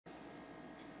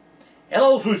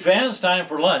Hello food fans, time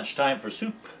for lunch, time for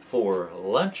soup for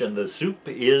lunch, and the soup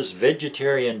is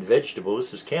vegetarian vegetable.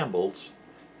 This is Campbell's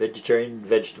vegetarian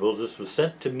vegetables. This was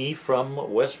sent to me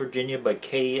from West Virginia by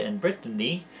Kay and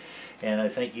Brittany, and I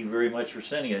thank you very much for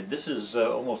sending it. This is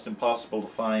almost impossible to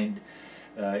find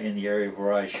in the area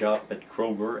where I shop at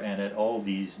Kroger and at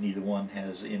Aldi's. Neither one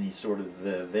has any sort of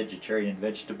vegetarian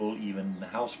vegetable, even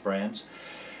house brands.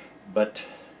 But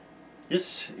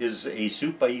this is a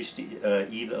soup I used to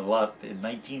eat a lot in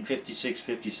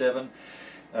 1956-57.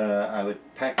 I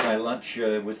would pack my lunch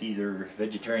with either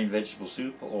vegetarian vegetable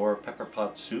soup or pepper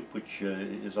pot soup, which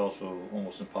is also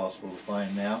almost impossible to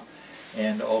find now.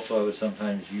 And also I would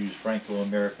sometimes use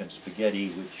Franco-American spaghetti,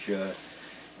 which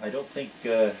I don't think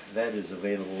that is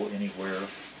available anywhere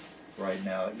right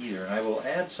now either. And I will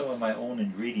add some of my own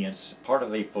ingredients. Part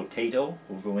of a potato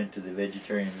will go into the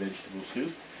vegetarian vegetable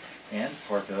soup, and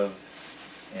part of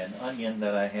an onion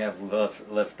that I have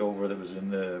left over that was in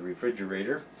the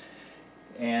refrigerator,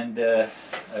 and I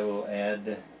will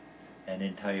add an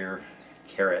entire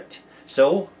carrot.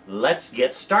 So let's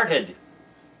get started.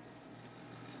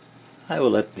 I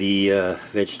will let the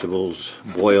vegetables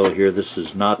boil here. This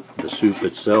is not the soup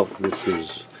itself. This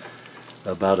is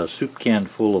about a soup can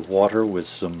full of water with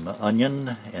some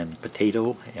onion and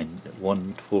potato and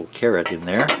one full carrot in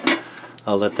there.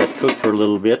 I'll let that cook for a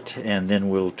little bit, and then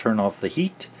we'll turn off the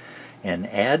heat and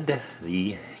add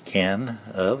the can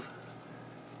of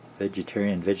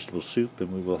vegetarian vegetable soup,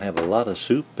 and we will have a lot of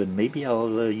soup, and maybe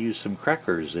I'll use some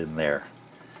crackers in there.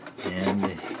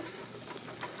 And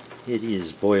it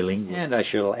is boiling, and I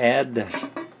shall add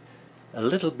a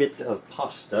little bit of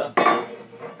pasta,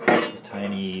 a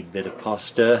tiny bit of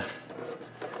pasta.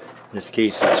 In this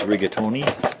case it's rigatoni,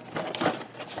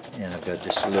 and I've got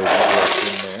just a little bit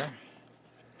left in there.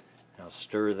 I'll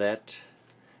stir that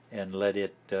and let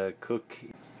it cook.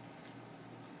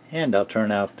 And I'll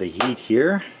turn out the heat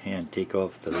here and take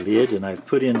off the lid, and I've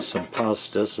put in some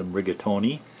pasta, some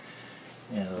rigatoni,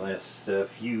 in the last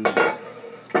few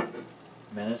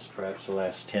minutes, perhaps the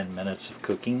last 10 minutes of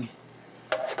cooking.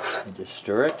 And just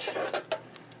stir it,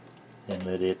 then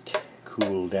let it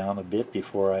cool down a bit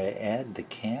before I add the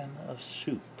can of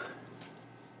soup.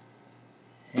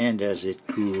 And as it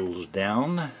cools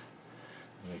down,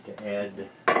 I'm going to add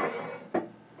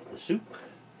the soup,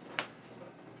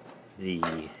 the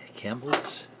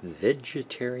Campbell's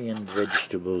vegetarian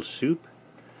vegetable soup,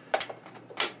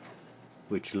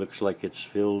 which looks like it's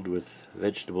filled with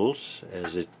vegetables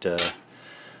as it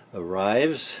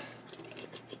arrives.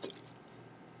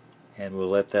 And we'll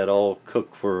let that all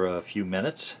cook for a few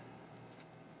minutes.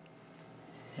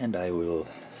 And I will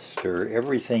stir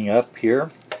everything up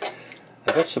here.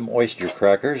 I've got some oyster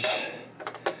crackers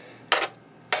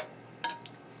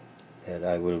that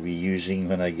I will be using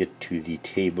when I get to the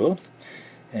table.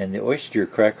 And the oyster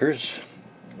crackers,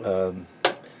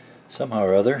 somehow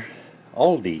or other,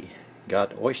 Aldi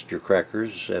got oyster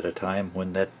crackers at a time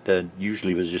when that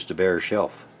usually was just a bare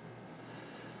shelf.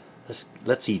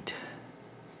 Let's eat.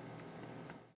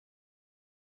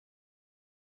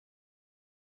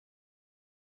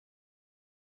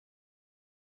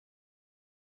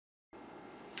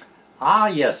 Ah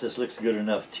yes, this looks good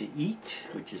enough to eat,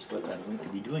 which is what I'm going to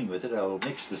be doing with it. I will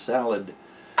mix the salad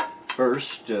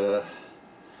first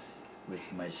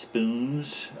with my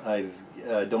spoons. I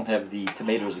don't have the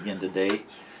tomatoes again today.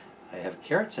 I have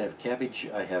carrots, I have cabbage,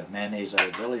 I have mayonnaise, I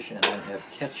have relish, and I have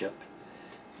ketchup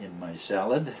in my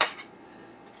salad.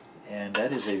 And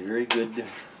that is a very good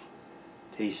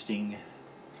tasting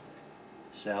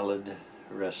salad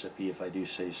recipe, if I do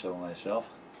say so myself.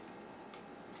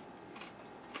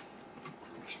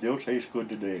 Still tastes good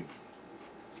today.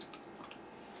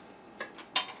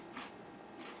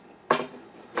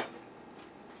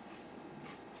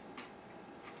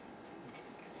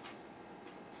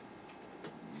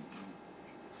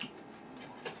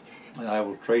 And I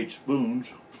will trade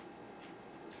spoons.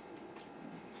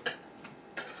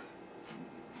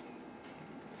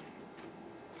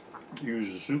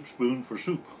 Use a soup spoon for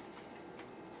soup.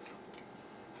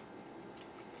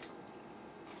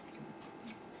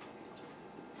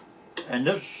 And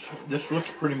this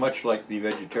looks pretty much like the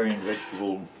vegetarian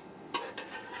vegetable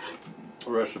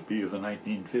recipe of the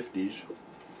 1950s,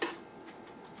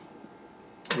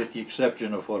 with the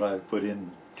exception of what I've put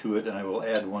into it, and I will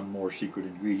add one more secret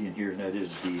ingredient here, and that is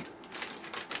the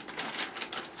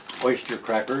oyster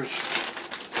crackers,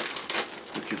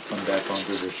 which have come back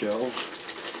onto the shelves.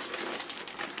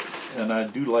 And I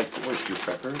do like the oyster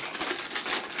crackers.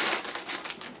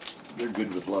 They're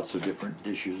good with lots of different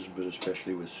dishes, but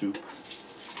especially with soup.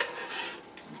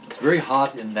 It's very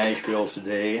hot in Nashville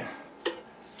today.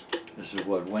 This is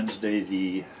what, Wednesday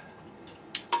the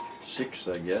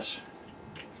 6th, I guess,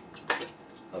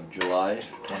 of July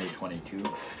 2022.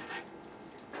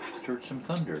 Just heard some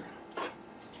thunder.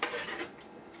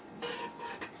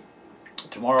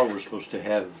 Tomorrow we're supposed to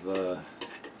have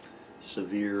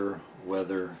severe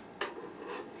weather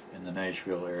in the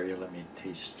Nashville area. Let me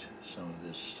taste some of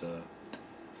this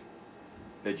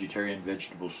vegetarian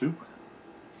vegetable soup.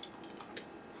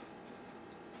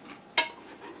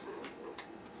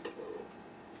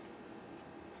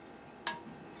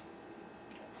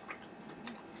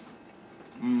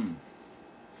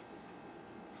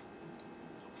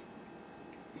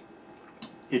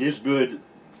 It is good,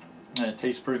 and it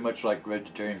tastes pretty much like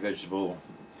vegetarian vegetable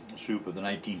soup of the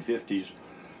 1950s.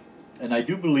 And I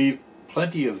do believe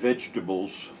plenty of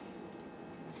vegetables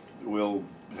will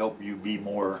help you be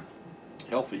more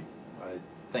healthy, I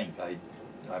think.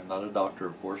 I'm not a doctor,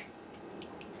 of course.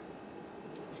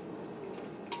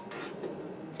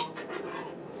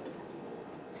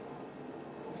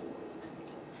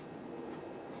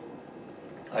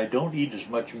 I don't eat as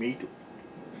much meat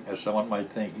as someone might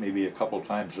think. Maybe a couple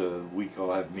times a week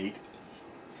I'll have meat.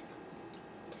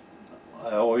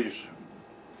 I always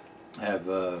have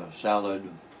a salad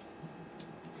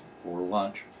for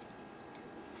lunch.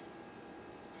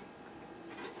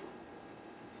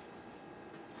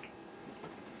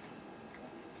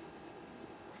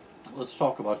 Let's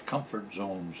talk about comfort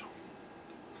zones.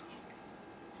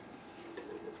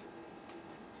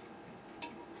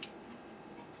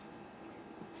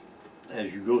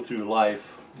 As you go through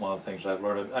life, one of the things I've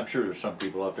learned, I'm sure there's some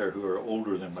people out there who are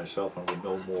older than myself and would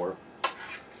know more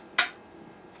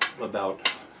about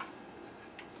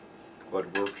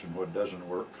what works and what doesn't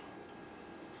work.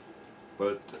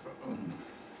 But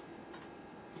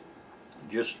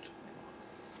just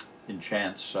in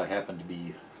chance, I happen to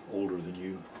be older than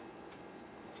you.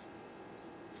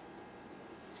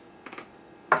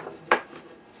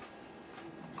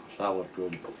 Salad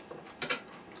good.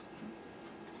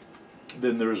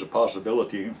 Then there is a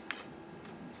possibility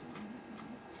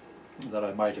that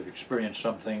I might have experienced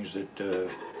some things that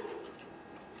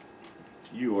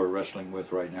you are wrestling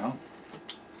with right now.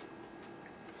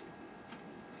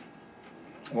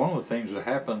 One of the things that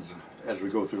happens as we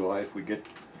go through life, we get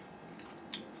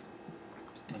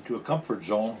into a comfort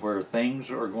zone where things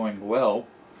are going well,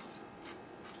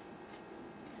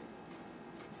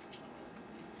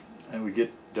 and we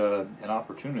get an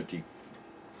opportunity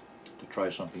to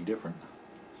try something different.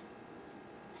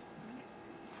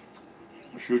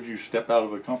 Should you step out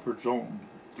of a comfort zone?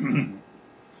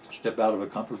 Step out of a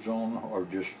comfort zone, or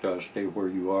just stay where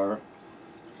you are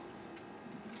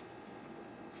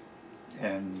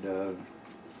and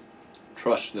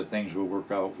trust that things will work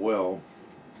out well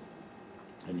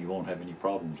and you won't have any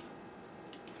problems?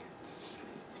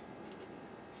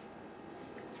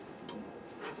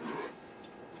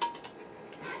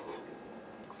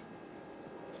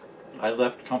 I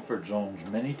left comfort zones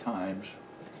many times.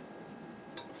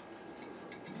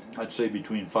 I'd say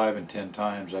between 5 and 10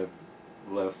 times I've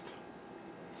left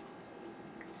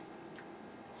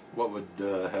what would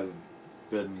have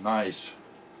been nice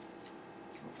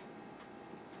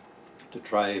to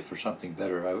try for something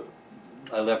better.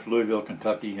 I left Louisville,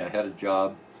 Kentucky. I had a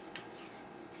job,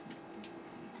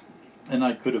 and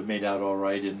I could have made out all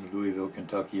right in Louisville,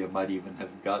 Kentucky. I might even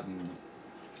have gotten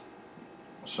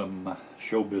some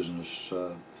show business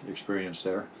experience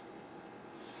there.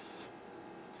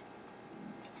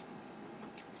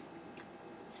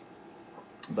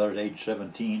 But at age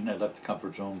 17, I left the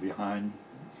comfort zone behind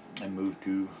and moved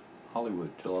to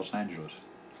Hollywood, to Los Angeles.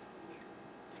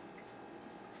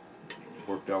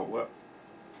 Worked out well.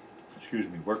 Excuse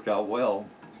me, worked out well.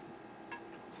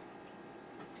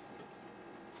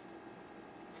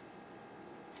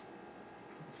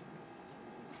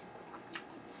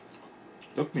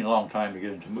 Took me a long time to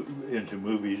get into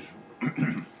movies.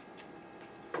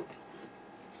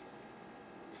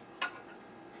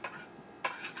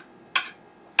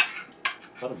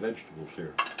 A lot of vegetables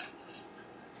here.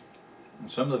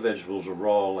 And some of the vegetables are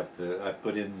raw, like I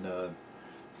put in the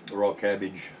raw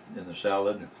cabbage in the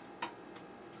salad.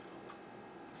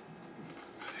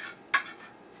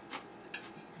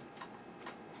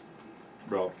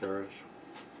 Raw carrots.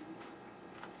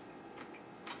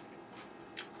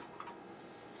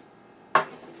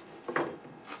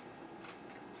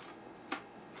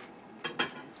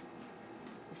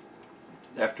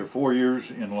 After 4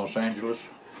 years in Los Angeles,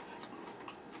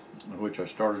 in which I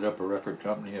started up a record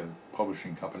company, a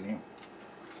publishing company.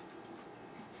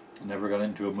 Never got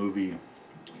into a movie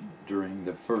during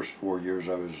the first 4 years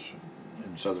I was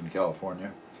in Southern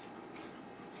California.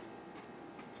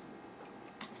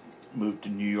 Moved to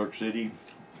New York City,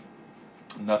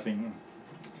 nothing.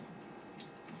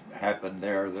 happened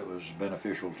there that was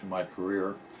beneficial to my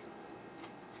career.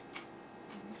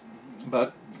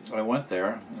 But I went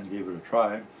there and gave it a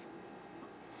try.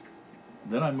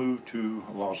 Then I moved to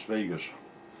Las Vegas.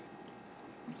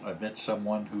 I met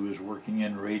someone who was working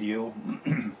in radio.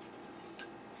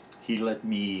 He let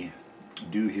me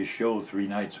do his show 3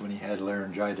 nights when he had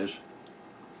laryngitis.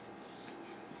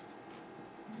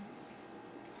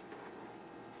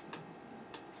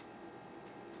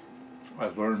 I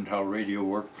learned how radio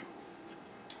worked.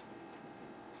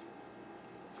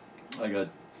 I got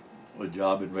a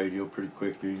job in radio pretty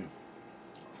quickly,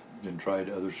 then tried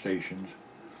other stations.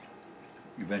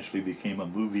 Eventually became a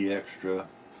movie extra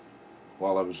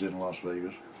while I was in Las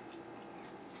Vegas.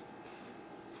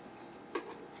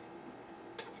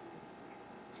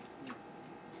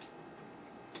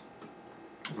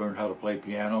 Learned how to play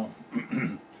piano.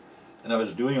 And I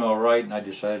was doing all right, and I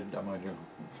decided I'm going to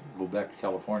go back to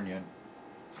California and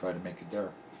try to make it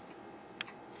there.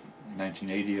 In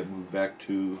 1980 I moved back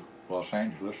to Los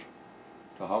Angeles,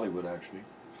 to Hollywood actually.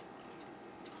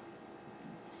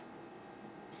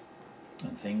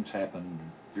 And things happened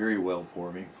very well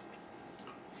for me.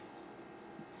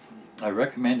 I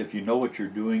recommend, if you know what you're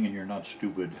doing and you're not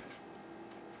stupid,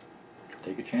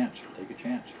 take a chance, take a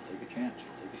chance, take a chance,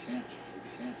 take a chance, take a chance,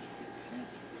 take a chance, take a chance.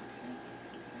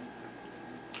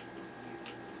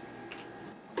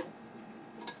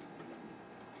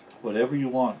 Whatever you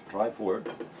want, try for it.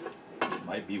 It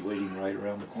might be waiting right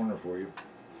around the corner for you.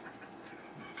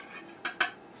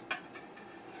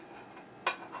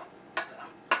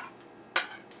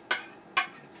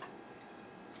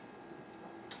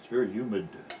 It's very humid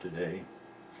today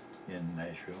in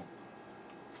Nashville.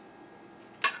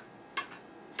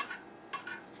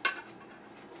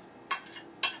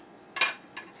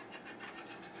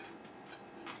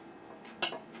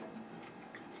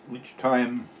 Each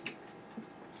time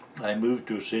I moved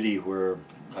to a city where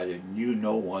I knew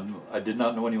no one, I did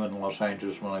not know anyone in Los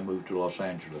Angeles when I moved to Los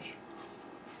Angeles.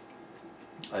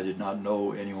 I did not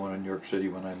know anyone in New York City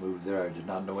when I moved there. I did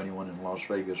not know anyone in Las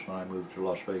Vegas when I moved to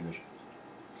Las Vegas.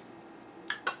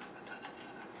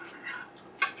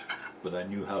 But I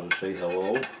knew how to say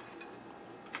hello.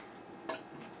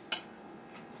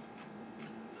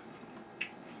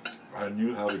 I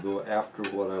knew how to go after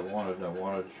what I wanted. I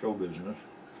wanted show business.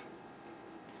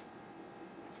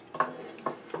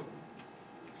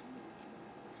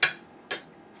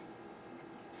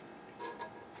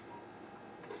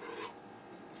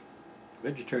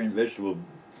 Vegetarian vegetable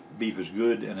beef is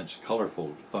good, and it's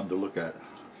colorful, fun to look at.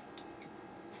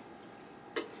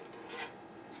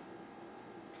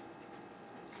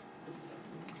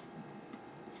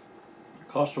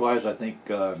 Cost-wise, I think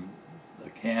a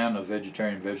can of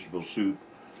vegetarian vegetable soup,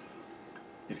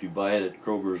 if you buy it at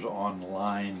Kroger's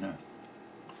online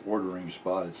ordering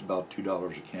spot, it's about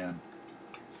 $2 a can.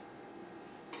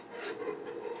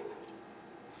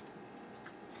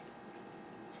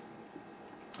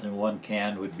 And 1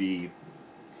 can would be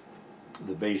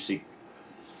the basic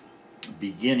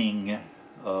beginning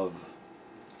of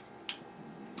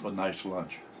a nice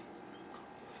lunch.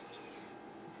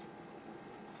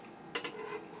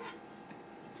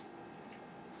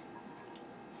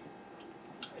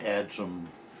 Add some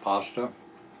pasta,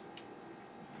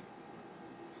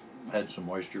 add some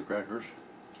oyster crackers.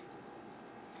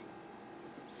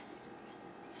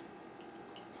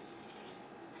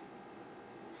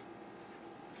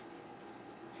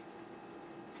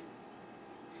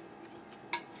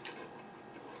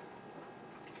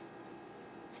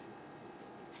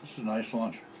 This is a nice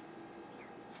lunch.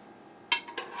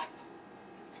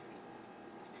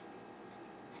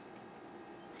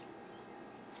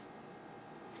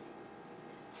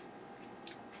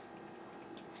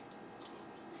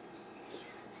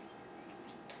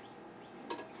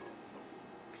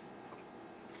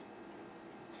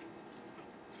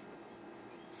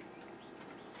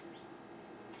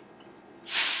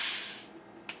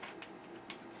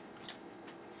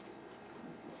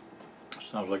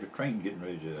 Sounds like a train getting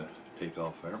ready to take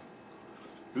off there.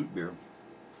 Root beer.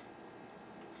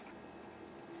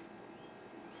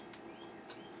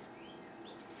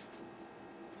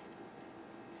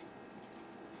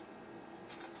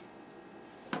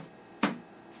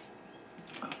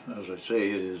 As I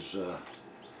say, it is a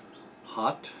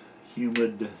hot,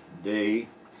 humid day,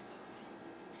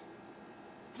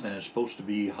 and it's supposed to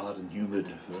be hot and humid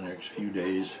for the next few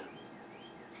days.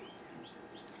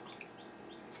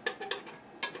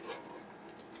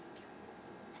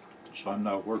 So I'm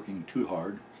not working too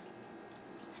hard.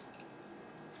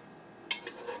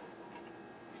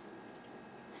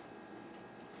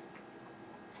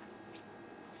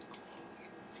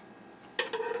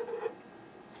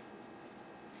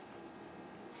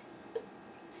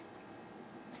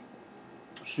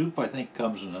 Soup, I think,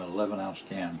 comes in an 11-ounce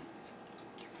can.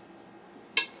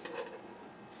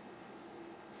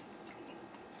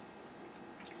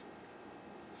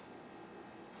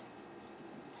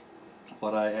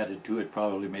 What I added to it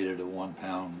probably made it a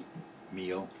 1-pound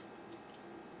meal.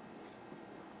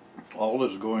 All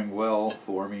is going well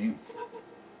for me.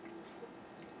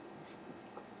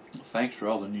 Thanks for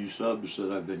all the new subs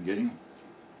that I've been getting.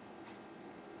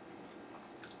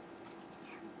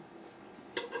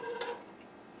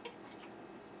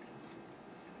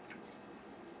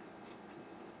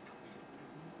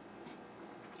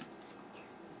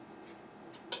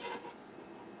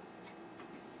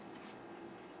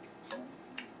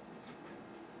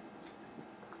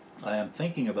 I am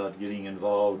thinking about getting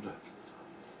involved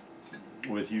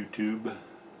with YouTube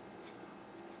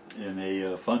in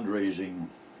a fundraising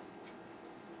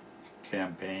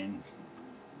campaign.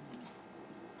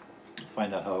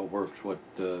 Find out how it works, what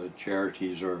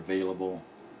charities are available,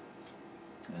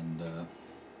 and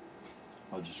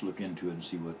I'll just look into it and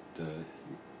see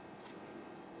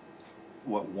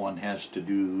what one has to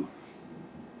do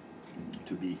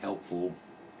to be helpful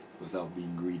without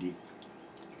being greedy.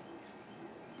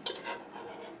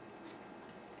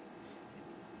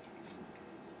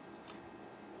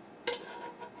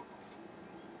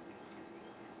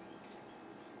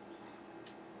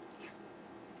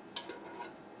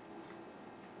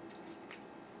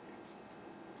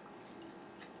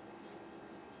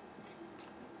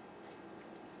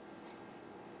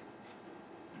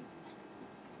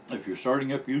 If you're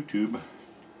starting up YouTube,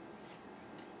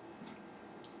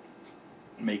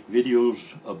 make videos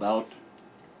about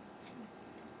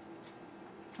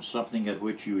something at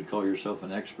which you would call yourself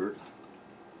an expert.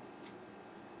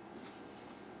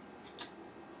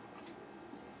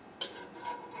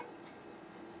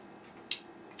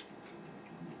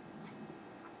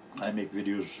 I make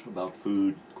videos about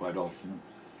food quite often.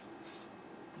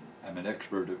 I'm an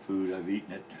expert at food. I've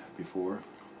eaten it before.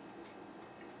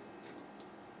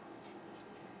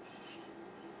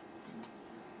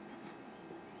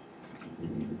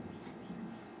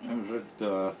 There's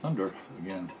that thunder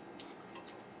again.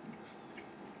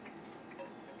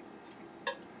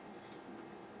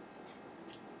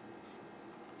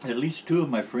 At least 2 of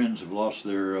my friends have lost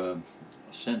their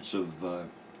sense of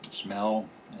smell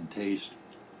and taste.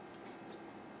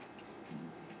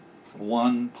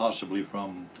 One possibly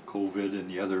from COVID and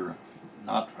the other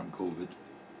not from COVID.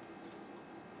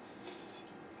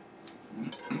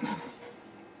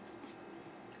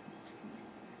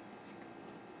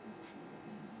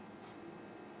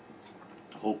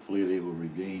 Hopefully they will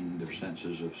regain their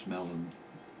senses of smell and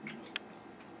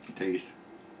taste.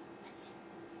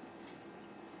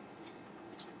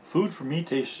 Food for me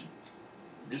tastes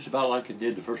just about like it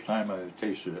did the first time I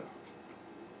tasted it.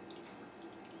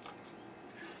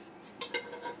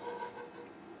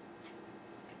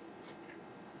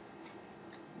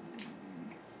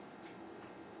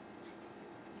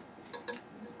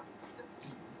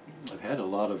 I've had a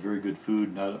lot of very good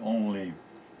food, not only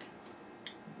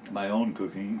my own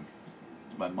cooking,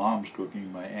 my mom's cooking,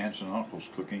 my aunts and uncles'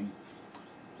 cooking.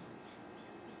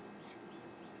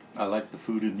 I like the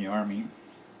food in the Army.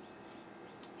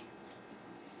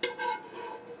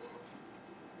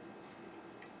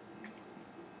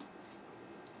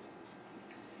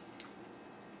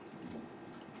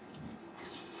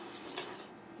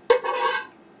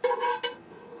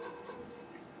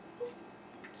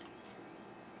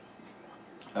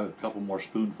 I have a couple more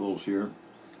spoonfuls here.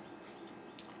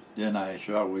 Then I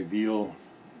shall reveal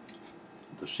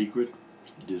the secret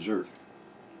dessert.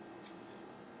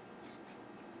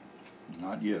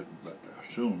 Not yet, but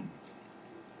soon.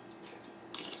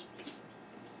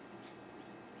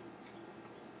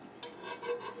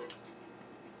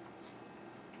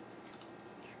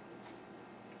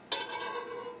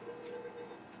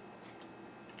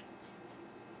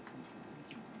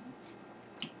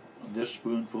 This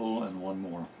spoonful and one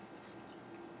more.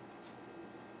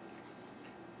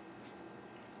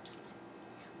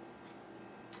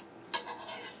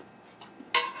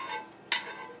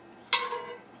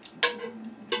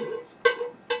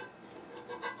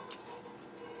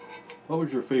 What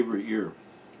was your favorite year?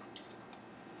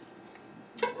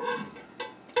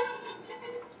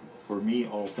 For me,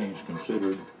 all things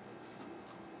considered,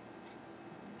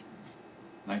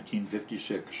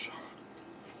 1956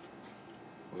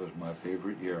 was my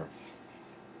favorite year.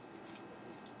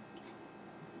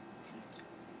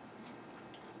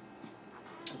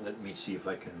 Let me see if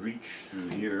I can reach through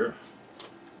here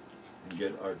and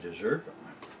get our dessert.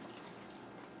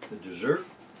 The dessert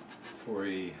for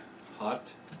a hot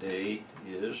day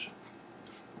is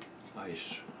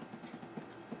ice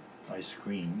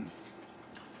cream.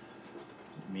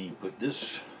 me put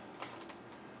this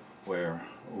where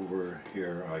over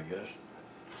here, I guess.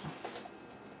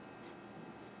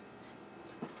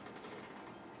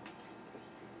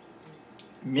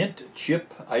 Mint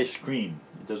chip ice cream.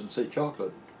 It doesn't say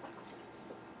chocolate.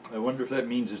 I wonder if that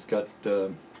means it's got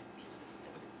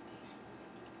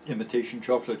imitation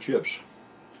chocolate chips.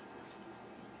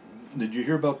 Did you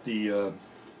hear about the, I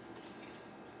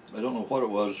don't know what it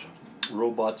was,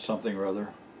 robot something or other,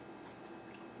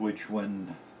 which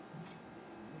when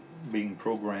being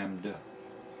programmed,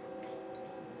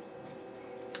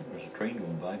 there's a train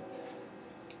going by,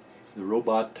 the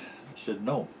robot said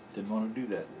no, didn't want to do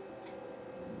that.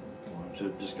 Wanted to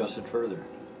discuss it further.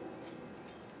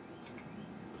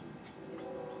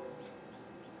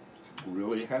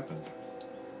 Really happened.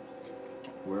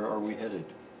 Where are we headed?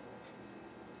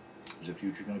 Is the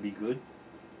future going to be good?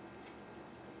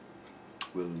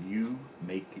 Will you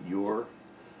make your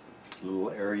little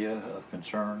area of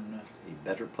concern a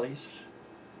better place?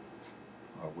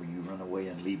 Or will you run away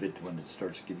and leave it when it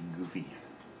starts getting goofy?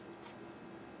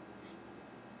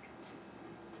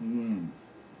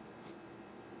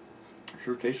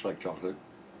 Sure tastes like chocolate.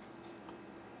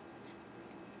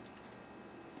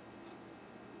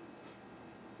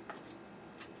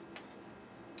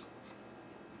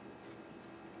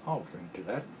 I'll drink to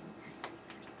that.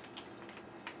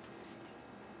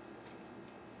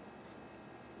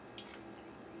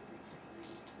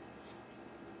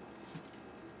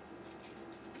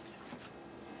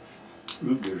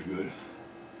 Root beer's good.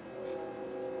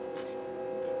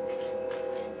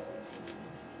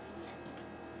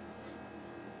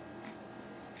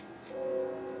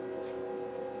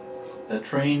 That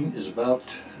train is about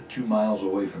 2 miles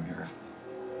away from here.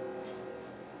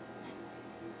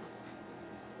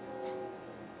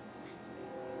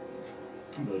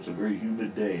 But it's a very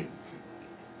humid day.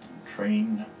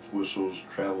 Train whistles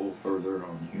travel further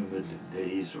on humid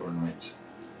days or nights.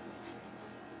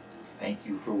 Thank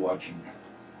you for watching.